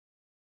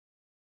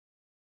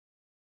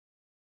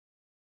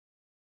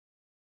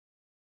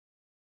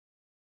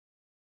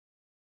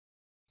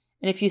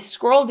And if you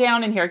scroll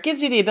down in here, it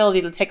gives you the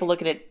ability to take a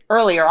look at it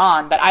earlier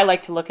on, but I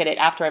like to look at it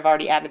after I've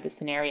already added the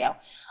scenario.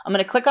 I'm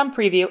going to click on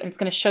preview, and it's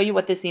going to show you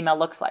what this email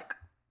looks like.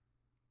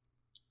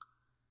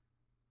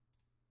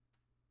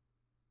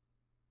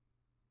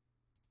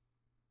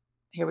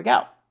 Here we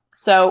go.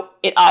 So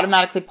it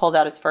automatically pulled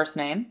out his first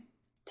name,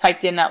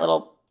 typed in that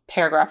little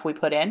paragraph we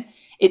put in.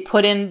 It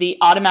put in the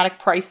automatic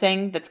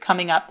pricing that's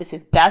coming up. This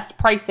is best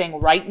pricing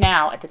right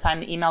now at the time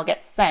the email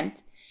gets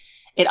sent.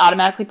 It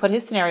automatically put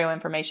his scenario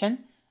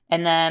information.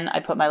 And then I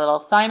put my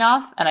little sign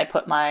off, and I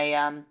put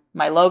my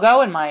my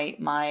logo and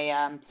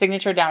my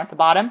signature down at the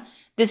bottom.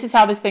 This is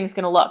how this thing's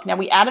going to look. Now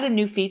we added a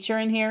new feature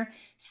in here,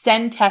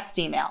 send test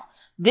email.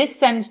 This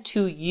sends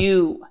to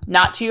you,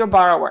 not to your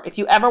borrower. If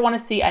you ever want to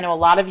see, I know a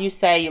lot of you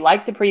say you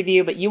like the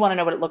preview, but you want to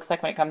know what it looks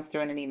like when it comes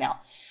through in an email.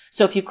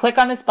 So if you click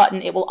on this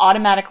button, it will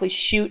automatically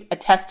shoot a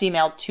test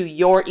email to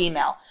your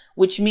email,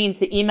 which means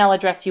the email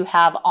address you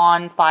have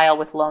on file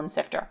with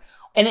LoanSifter.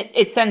 And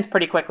it sends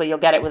pretty quickly. You'll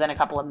get it within a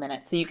couple of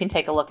minutes. So you can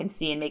take a look and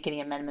see and make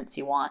any amendments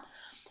you want.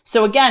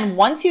 So again,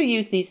 once you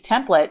use these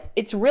templates,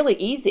 it's really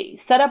easy.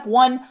 Set up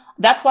one.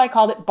 That's why I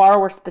called it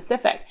borrower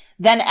specific.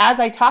 Then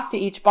as I talk to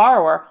each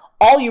borrower,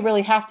 all you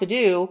really have to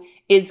do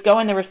is go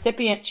in the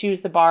recipient,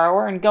 choose the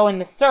borrower, and go in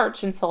the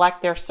search and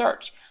select their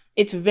search.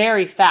 It's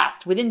very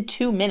fast. Within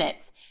 2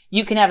 minutes,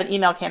 you can have an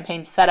email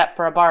campaign set up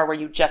for a borrower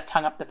you just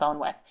hung up the phone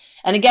with.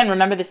 And again,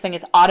 remember, this thing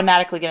is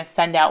automatically going to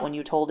send out when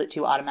you told it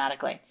to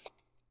automatically.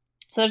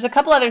 So there's a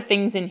couple other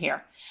things in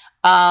here.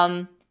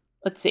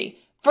 Let's see.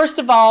 First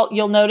of all,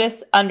 you'll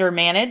notice under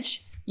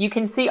Manage, you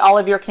can see all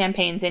of your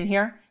campaigns in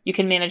here. You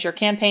can manage your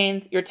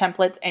campaigns, your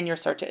templates, and your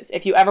searches.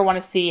 If you ever want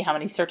to see how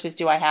many searches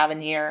do I have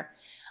in here,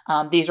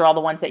 these are all the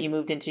ones that you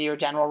moved into your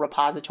general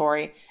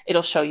repository.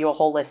 It'll show you a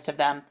whole list of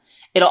them.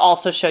 It'll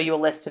also show you a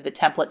list of the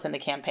templates and the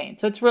campaign.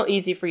 So it's real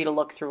easy for you to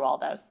look through all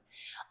those.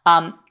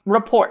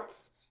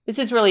 Reports. This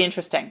is really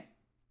interesting.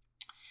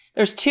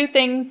 There's two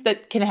things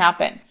that can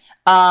happen.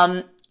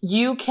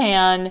 You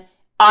can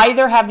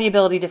either have the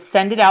ability to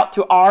send it out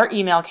through our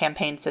email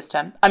campaign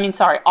system.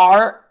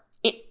 Our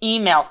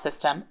email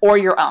system or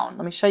your own.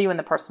 Let me show you in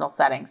the personal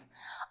settings.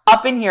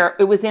 Up in here,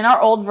 it was in our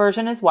old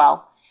version as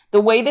well. The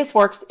way this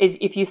works is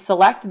if you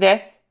select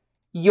this,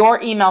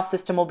 your email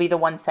system will be the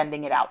one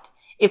sending it out.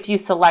 If you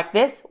select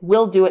this,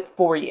 we'll do it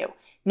for you.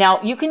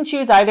 Now, you can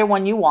choose either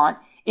one you want.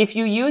 If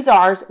you use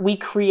ours, we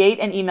create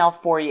an email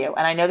for you.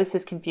 And I know this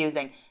is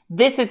confusing.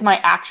 This is my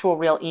actual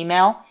real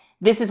email.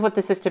 This is what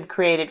the system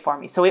created for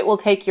me. So it will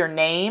take your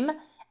name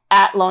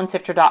at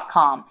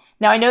LoanSifter.com.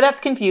 Now, I know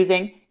that's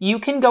confusing. You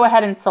can go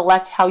ahead and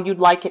select how you'd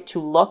like it to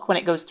look when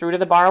it goes through to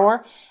the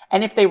borrower.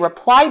 And if they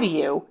reply to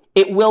you,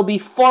 it will be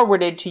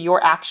forwarded to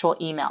your actual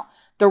email.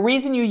 The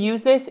reason you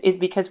use this is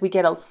because we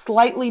get a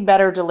slightly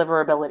better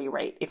deliverability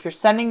rate. If you're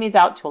sending these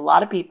out to a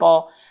lot of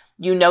people,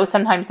 you know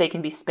sometimes they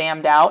can be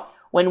spammed out.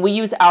 When we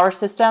use our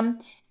system,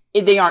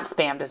 they aren't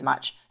spammed as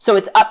much. So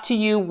it's up to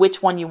you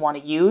which one you want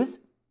to use.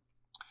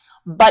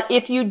 But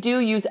if you do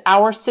use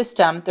our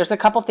system, there's a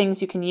couple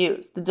things you can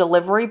use. The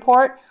delivery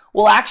port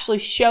will actually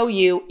show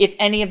you if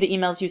any of the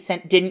emails you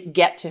sent didn't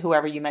get to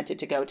whoever you meant it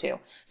to go to.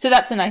 So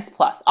that's a nice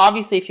plus.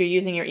 Obviously, if you're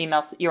using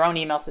your own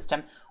email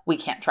system, we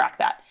can't track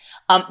that.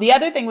 The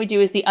other thing we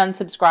do is the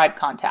unsubscribe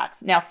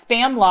contacts. Now,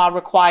 spam law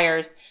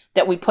requires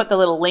that we put the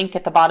little link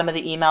at the bottom of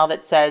the email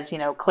that says,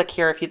 click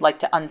here if you'd like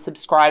to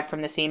unsubscribe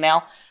from this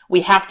email.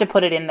 We have to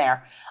put it in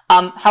there.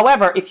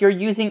 However, if you're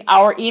using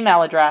our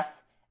email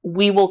address,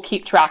 we will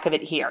keep track of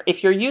it here.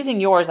 If you're using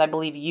yours, I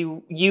believe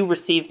you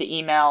receive the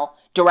email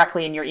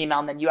directly in your email,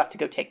 and then you have to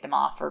go take them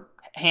off or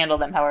handle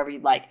them however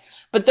you'd like.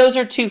 But those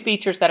are two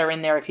features that are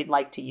in there if you'd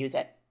like to use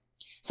it.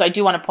 So I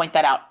do want to point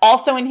that out.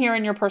 Also in here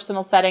in your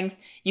personal settings,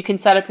 you can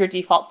set up your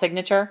default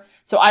signature.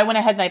 So I went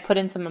ahead and I put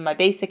in some of my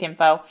basic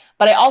info,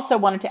 but I also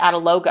wanted to add a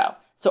logo.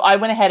 So I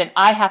went ahead and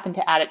I happened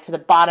to add it to the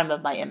bottom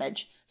of my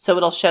image. So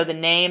it'll show the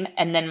name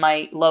and then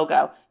my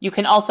logo. You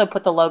can also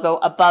put the logo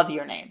above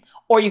your name,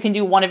 or you can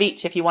do one of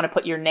each. If you want to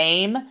put your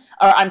name,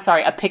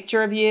 a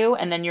picture of you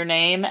and then your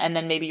name and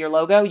then maybe your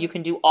logo, you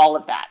can do all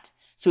of that.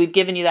 So we've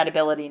given you that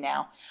ability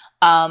now.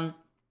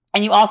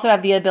 And you also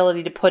have the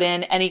ability to put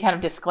in any kind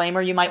of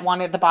disclaimer you might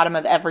want at the bottom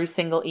of every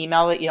single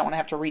email that you don't want to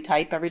have to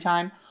retype every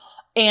time.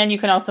 And you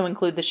can also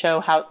include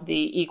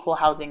the equal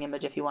housing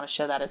image if you want to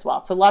show that as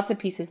well. So lots of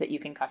pieces that you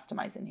can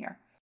customize in here.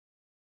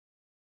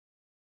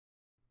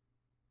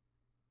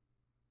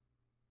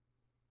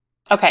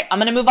 Okay, I'm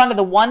going to move on to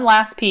the one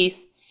last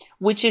piece,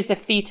 which is the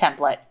fee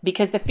template,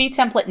 because the fee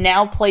template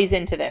now plays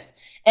into this.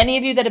 Any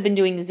of you that have been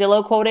doing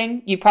Zillow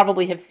quoting, you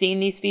probably have seen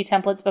these fee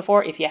templates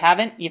before. If you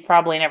haven't, you've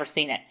probably never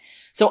seen it.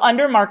 So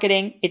under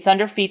marketing, it's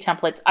under fee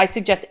templates. I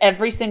suggest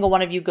every single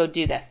one of you go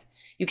do this.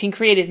 You can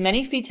create as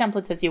many fee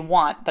templates as you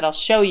want, but I'll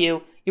show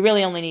you, you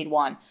really only need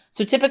one.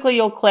 So typically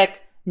you'll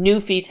click new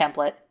fee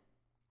template.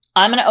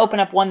 I'm going to open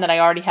up one that I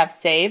already have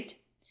saved.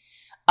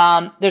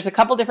 There's a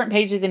couple different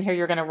pages in here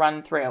you're going to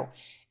run through.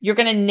 You're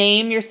going to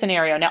name your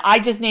scenario. Now, I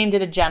just named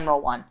it a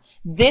general one.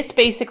 This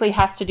basically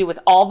has to do with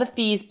all the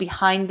fees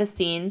behind the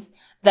scenes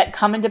that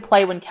come into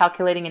play when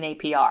calculating an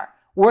APR.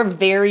 We're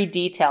very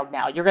detailed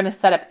now. You're going to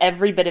set up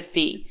every bit of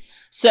fee.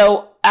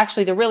 So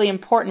actually the really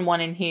important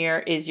one in here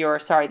is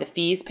the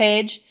fees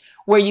page,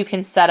 where you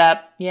can set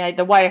up, the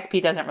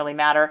YSP doesn't really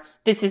matter.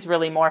 This is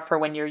really more for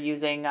when you're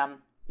using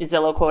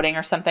Zillow quoting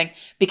or something,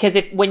 because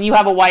when you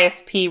have a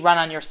YSP run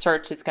on your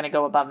search, it's going to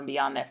go above and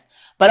beyond this.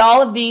 But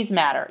all of these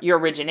matter. Your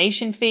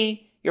origination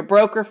fee, your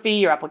broker fee,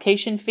 your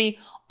application fee,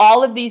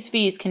 all of these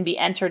fees can be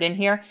entered in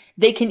here.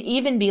 They can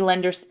even be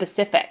lender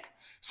specific.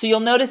 So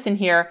you'll notice in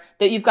here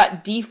that you've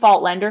got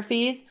default lender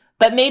fees,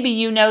 but maybe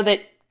you know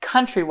that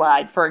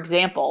Countrywide, for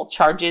example,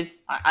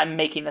 charges, I'm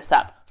making this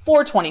up,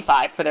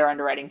 $4.25 for their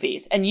underwriting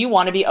fees, and you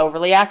want to be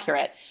overly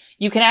accurate.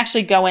 You can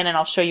actually go in and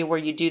I'll show you where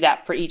you do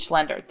that for each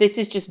lender. This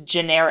is just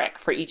generic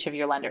for each of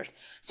your lenders.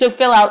 So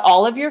fill out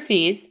all of your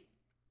fees.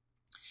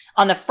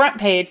 On the front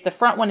page, the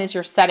front one is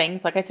your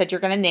settings. Like I said, you're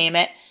going to name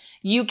it.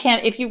 You can,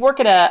 if you work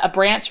at a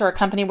branch or a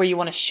company where you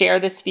want to share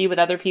this fee with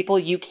other people,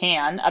 you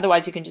can.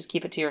 Otherwise, you can just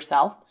keep it to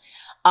yourself.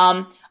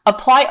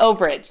 Apply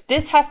overage.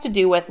 This has to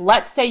do with,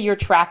 let's say you're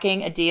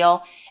tracking a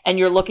deal and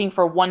you're looking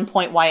for 1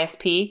 point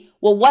YSP.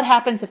 Well, what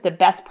happens if the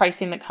best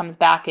pricing that comes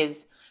back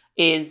is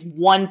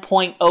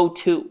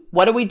 1.02?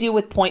 What do we do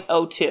with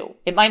 0.02?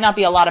 It might not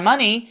be a lot of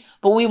money,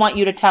 but we want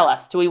you to tell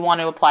us. Do we want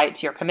to apply it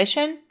to your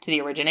commission, to the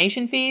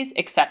origination fees,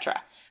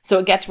 etc.? So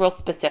it gets real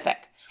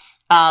specific.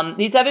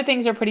 These other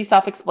things are pretty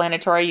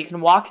self-explanatory. You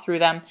can walk through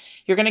them.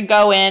 You're going to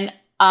go in.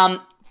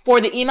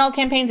 For the email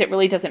campaigns, it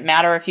really doesn't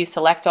matter if you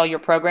select all your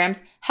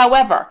programs.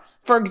 However,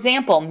 for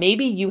example,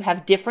 maybe you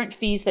have different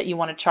fees that you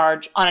want to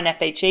charge on an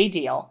FHA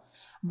deal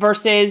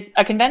versus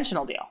a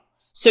conventional deal.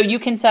 So you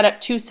can set up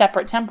 2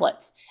 separate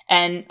templates,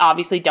 and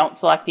obviously don't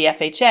select the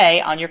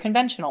FHA on your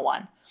conventional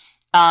one.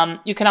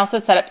 You can also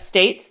set up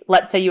states.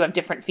 Let's say you have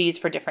different fees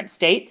for different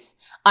states.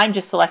 I'm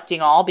just selecting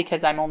all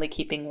because I'm only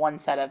keeping one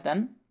set of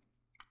them.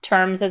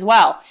 Terms as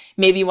well.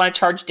 Maybe you want to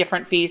charge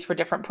different fees for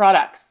different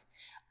products.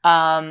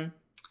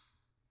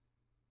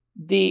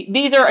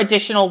 These are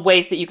additional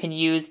ways that you can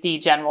use the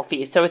general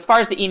fees. So as far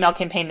as the email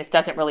campaign, this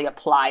doesn't really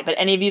apply, but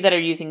any of you that are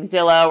using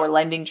Zillow or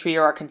LendingTree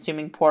or our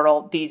consuming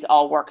portal, these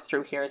all work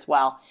through here as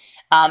well.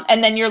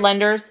 And then your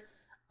lenders,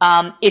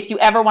 if you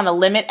ever want to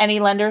limit any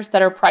lenders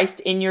that are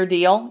priced in your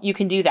deal, you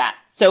can do that.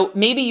 So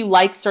maybe you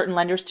like certain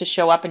lenders to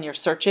show up in your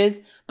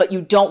searches, but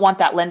you don't want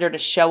that lender to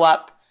show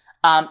up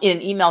in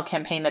an email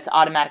campaign that's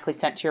automatically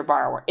sent to your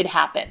borrower. It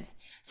happens.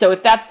 So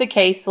if that's the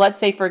case, let's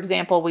say, for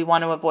example, we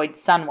want to avoid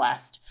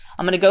SunWest.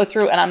 I'm going to go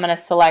through and I'm going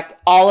to select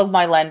all of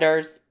my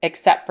lenders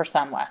except for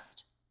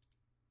SunWest.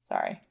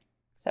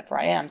 Except for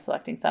I am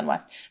selecting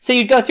SunWest. So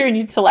you'd go through and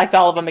you'd select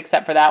all of them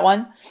except for that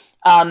one.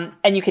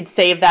 And you could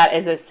save that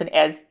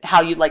as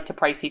how you'd like to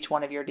price each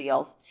one of your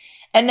deals.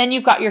 And then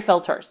you've got your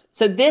filters.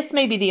 So this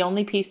may be the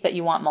only piece that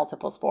you want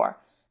multiples for.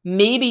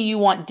 Maybe you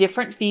want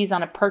different fees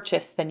on a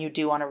purchase than you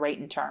do on a rate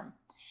and term.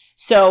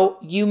 So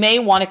you may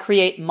want to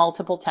create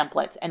multiple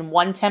templates, and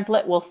one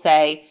template will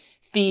say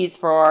fees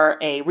for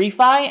a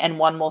refi and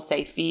one will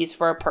say fees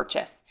for a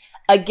purchase.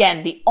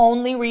 Again, the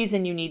only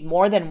reason you need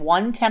more than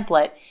one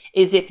template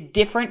is if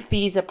different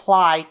fees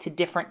apply to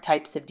different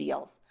types of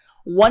deals.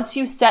 Once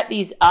you set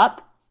these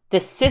up, the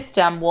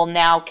system will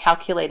now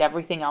calculate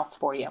everything else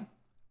for you.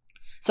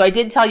 So I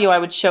did tell you I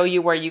would show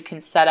you where you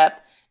can set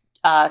up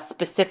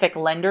specific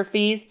lender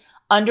fees.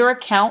 Under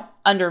account,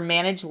 under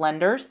manage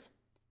lenders,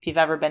 if you've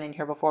ever been in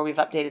here before, we've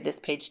updated this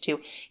page too.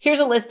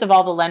 Here's a list of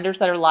all the lenders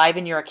that are live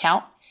in your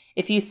account.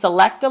 If you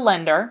select a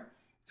lender,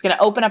 it's going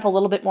to open up a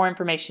little bit more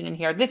information in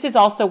here. This is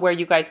also where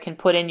you guys can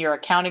put in your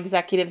account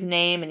executive's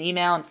name and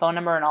email and phone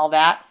number and all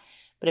that.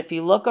 But if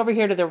you look over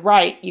here to the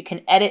right, you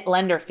can edit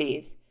lender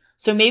fees.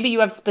 So maybe you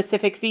have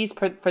specific fees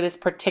for this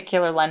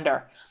particular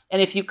lender.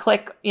 And if you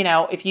click,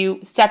 if you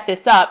set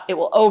this up, it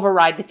will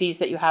override the fees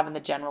that you have in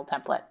the general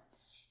template.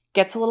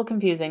 Gets a little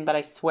confusing, but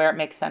I swear it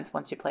makes sense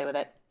once you play with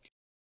it.